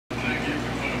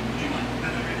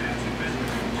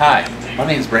Hi, my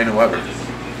name is Brandon Weber.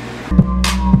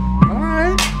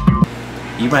 Alright.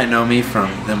 You might know me from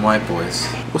Them White Boys.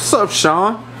 What's up,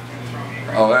 Sean?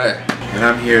 Oh, hey. And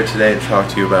I'm here today to talk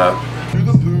to you about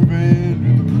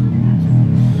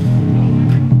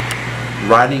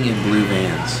riding in blue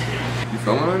vans. You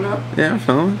filming right now? Yeah, I'm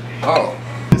filming. Oh.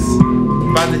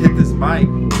 I'm about to hit this mic.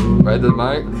 Right, this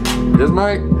mic? This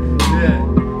mic? Yeah.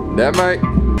 That mic?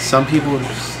 Some people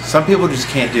just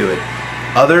can't do it.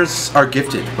 Others are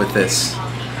gifted with this.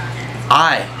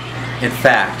 I, in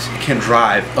fact, can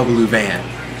drive a blue van.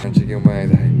 And chicken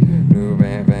wings. Blue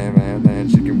van,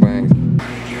 chicken wings.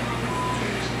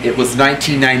 It was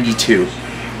 1992.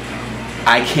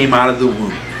 I came out of the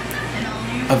womb.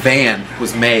 A van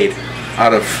was made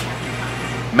out of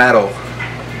metal,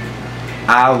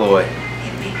 alloy,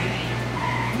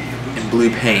 and blue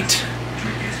paint.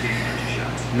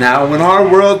 Now when our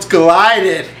worlds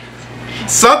collided,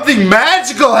 something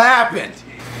magical happened!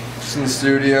 Just in the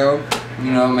studio,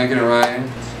 you know, making it rain.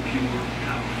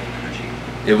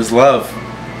 It was love.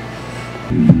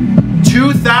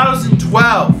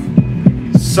 2012,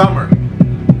 summer.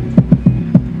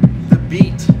 The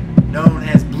beat known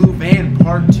as Blue Van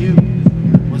Part 2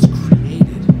 was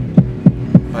created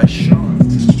by Sean.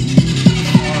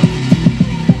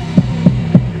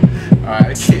 Alright,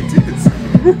 I can't do this.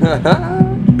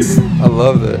 I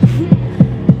love that.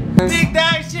 Big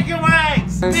Dog Chicken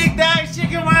Wings! Big Dog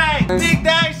Chicken Wings! Big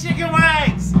Dog Chicken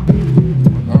Wings!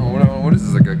 Oh, what is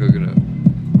this guy cooking up? I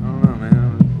don't know, man.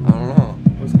 I don't know.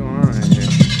 What's going on in here?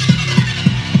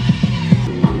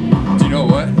 Do you know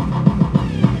what?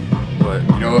 What?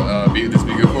 You know what this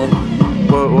be good for?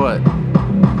 What?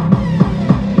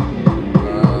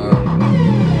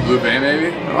 Blue van, maybe?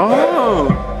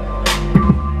 Oh!